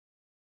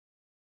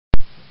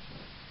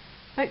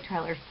Book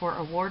trailers for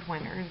award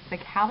winners, the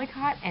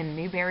Caldecott and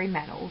Newbery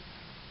medals.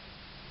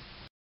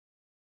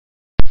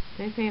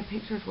 They say a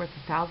picture is worth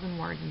 1,000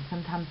 words, and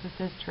sometimes this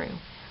is true,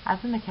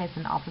 as in the case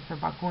in Officer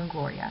Buckle and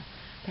Gloria.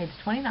 Page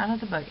 29 of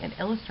the book, it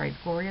illustrates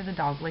Gloria the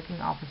dog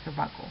licking Officer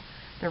Buckle.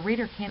 The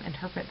reader can't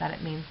interpret that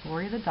it means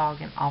Gloria the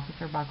dog and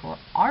Officer Buckle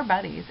are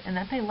buddies and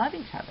that they love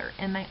each other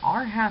and they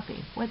are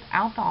happy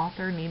without the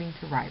author needing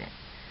to write it.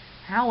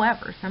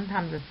 However,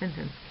 sometimes a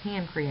sentence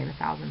can create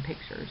 1,000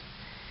 pictures.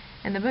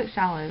 In the book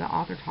Shiloh, the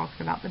author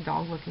talks about the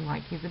dog looking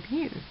like he's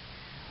abused.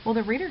 Well,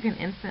 the reader can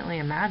instantly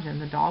imagine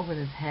the dog with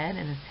his head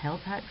and his tail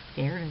tucked,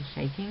 scared and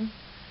shaking.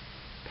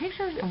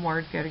 Pictures and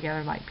words go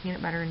together like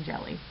peanut butter and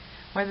jelly.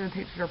 Whether the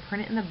pictures are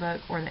printed in the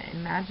book or the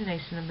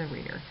imagination of the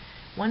reader,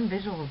 one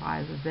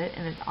visualizes it,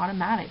 and it's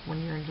automatic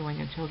when you're enjoying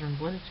a children's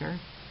literature.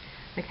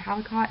 The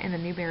Caldecott and the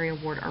Newbery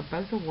Award are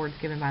both awards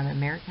given by the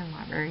American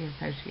Library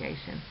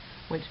Association,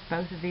 which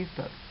both of these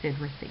books did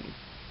receive.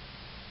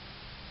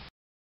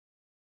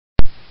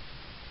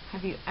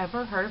 Have you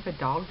ever heard of a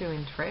dog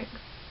doing tricks?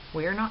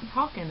 We're not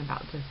talking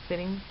about just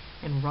sitting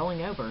and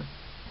rolling over,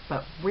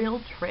 but real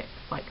tricks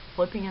like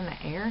flipping in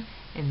the air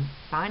and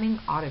signing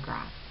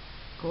autographs.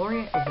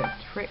 Gloria is a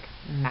trick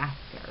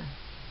master.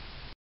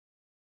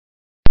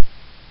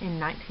 In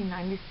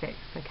 1996,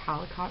 the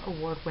Caldecott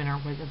Award winner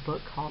was a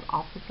book called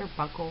Officer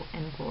Buckle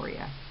and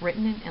Gloria,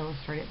 written and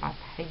illustrated by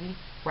Peggy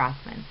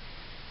Rathman.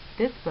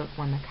 This book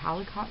won the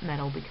Caldecott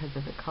Medal because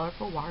of the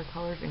colorful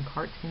watercolors and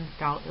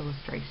cartoon-style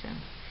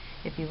illustrations.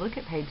 If you look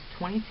at page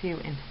 22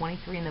 and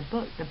 23 in the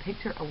book, the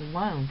picture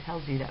alone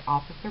tells you that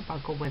Officer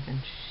Buckle was in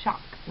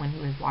shock when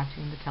he was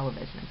watching the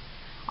television.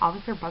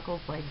 Officer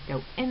Buckle's legs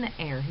go in the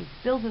air. He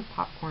spills his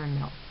popcorn and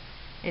milk.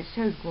 It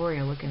shows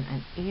Gloria looking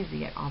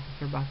uneasy at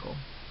Officer Buckle.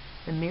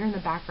 The mirror in the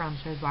background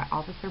shows why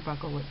Officer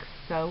Buckle looks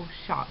so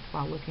shocked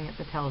while looking at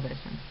the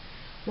television.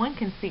 One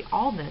can see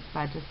all this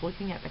by just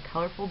looking at the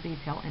colorful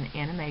detail and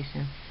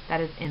animation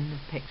that is in this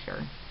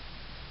picture.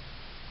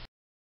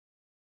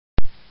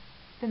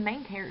 The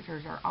main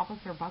characters are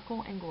Officer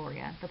Buckle and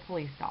Gloria, the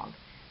police dog.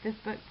 This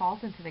book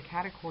falls into the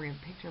category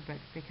of picture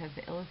books because of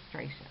the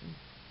illustrations.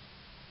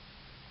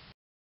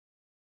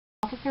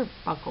 Officer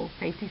Buckle's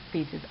safety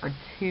speeches are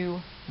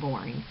too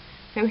boring,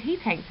 so he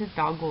takes his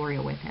dog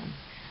Gloria with him.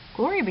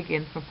 Gloria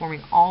begins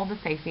performing all the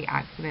safety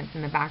accidents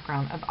in the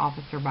background of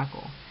Officer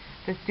Buckle.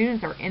 The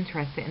students are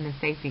interested in the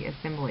safety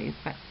assemblies,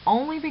 but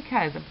only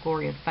because of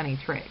Gloria's funny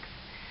tricks.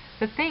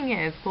 The thing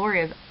is,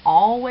 Gloria is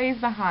always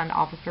behind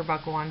Officer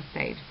Buckle on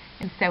stage,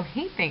 and so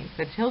he thinks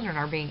the children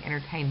are being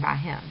entertained by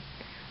him.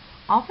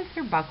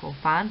 Officer Buckle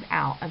finds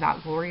out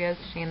about Gloria's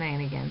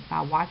shenanigans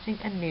by watching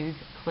a news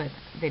clip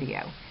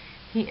video.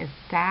 He is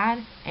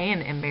sad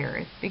and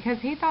embarrassed because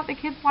he thought the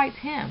kids liked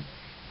him.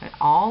 But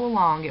all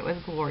along it was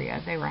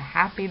Gloria they were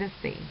happy to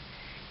see.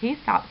 He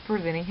stops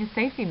presenting his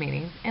safety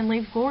meetings and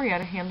leaves Gloria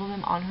to handle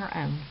them on her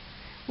own.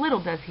 Little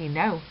does he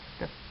know,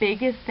 the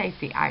biggest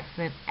safety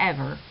accident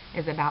ever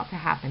is about to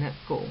happen at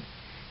school.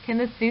 Can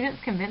the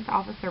students convince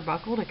Officer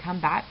Buckle to come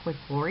back with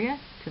Gloria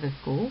to the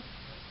school?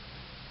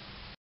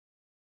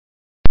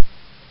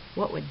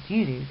 What would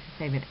you do to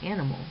save an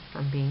animal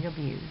from being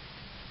abused?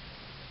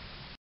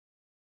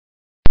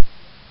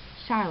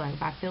 Shiloh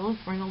by Phyllis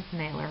Reynolds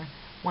Naylor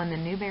won the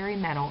Newbery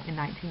Medal in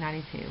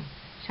 1992.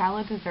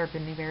 Shiloh deserved the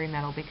Newbery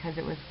Medal because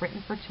it was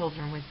written for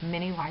children with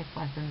many life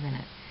lessons in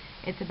it.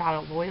 It's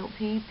about a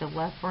loyalty, the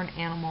love for an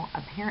animal,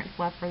 a parent's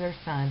love for their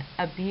son,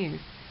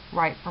 abuse,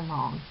 right from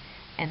wrong,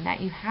 and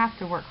that you have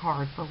to work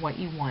hard for what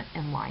you want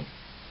in life.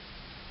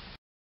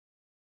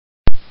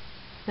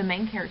 The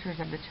main characters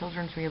of the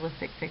children's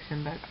realistic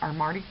fiction book are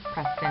Marty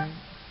Preston,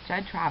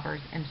 Judd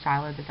Travers, and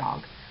Shiloh the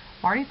dog.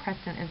 Marty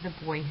Preston is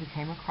the boy who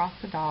came across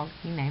the dog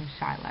he named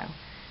Shiloh.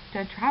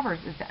 Judd Travers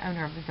is the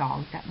owner of the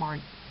dog that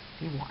Marty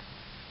wants.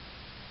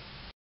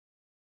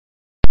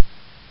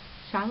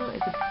 Shiloh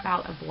is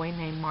about a boy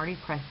named Marty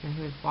Preston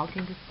who is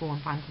walking to school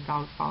and finds a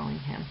dog following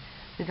him.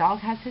 The dog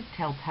has his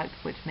tail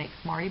tucked, which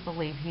makes Marty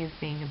believe he is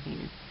being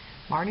abused.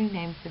 Marty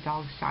names the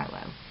dog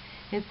Shiloh.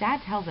 His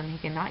dad tells him he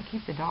cannot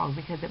keep the dog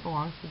because it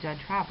belongs to Judd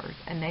Travers,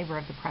 a neighbor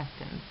of the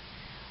Prestons.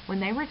 When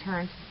they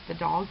return the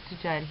dog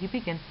to Judd, he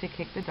begins to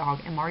kick the dog,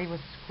 and Marty was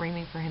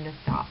screaming for him to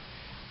stop.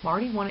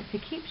 Marty wanted to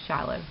keep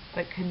Shiloh,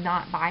 but could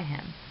not buy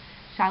him.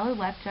 Shiloh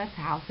left Judd's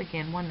house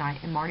again one night,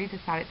 and Marty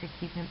decided to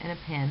keep him in a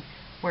pen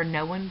where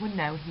no one would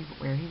know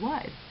where he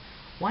was.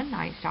 One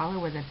night, Shiloh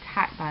was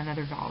attacked by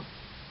another dog.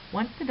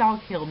 Once the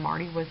dog healed,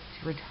 Marty was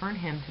to return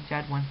him to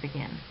Judd once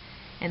again.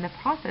 In the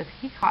process,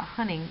 he caught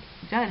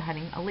Judd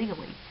hunting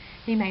illegally.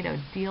 He made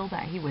a deal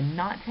that he would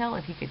not tell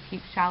if he could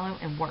keep Shiloh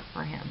and work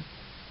for him.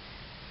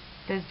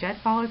 Does Judd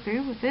follow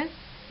through with this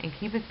and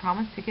keep his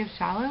promise to give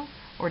Shiloh,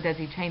 or does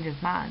he change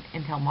his mind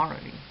and tell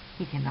Marty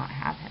he cannot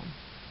have him?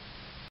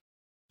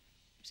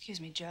 Excuse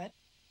me, Judd.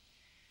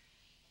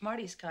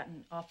 Marty's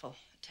gotten awful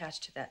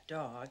attached to that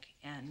dog,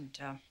 and,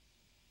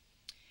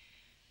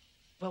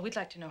 well, we'd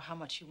like to know how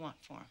much you want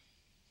for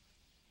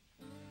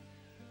him.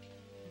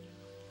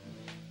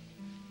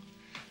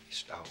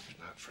 This dog's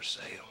not for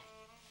sale.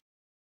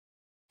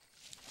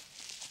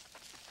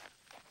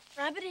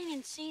 Rabbit ain't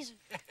in season.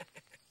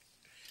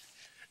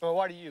 Well,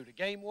 what are you, the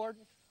game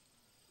warden?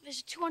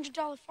 There's a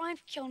 $200 fine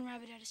for killing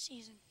rabbit out of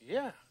season.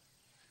 Yeah.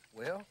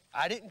 Well,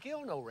 I didn't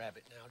kill no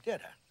rabbit now, did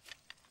I?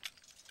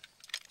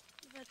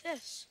 What about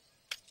this?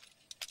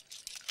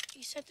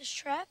 You set this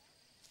trap?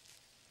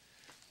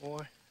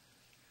 Boy,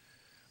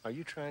 are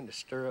you trying to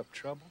stir up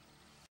trouble?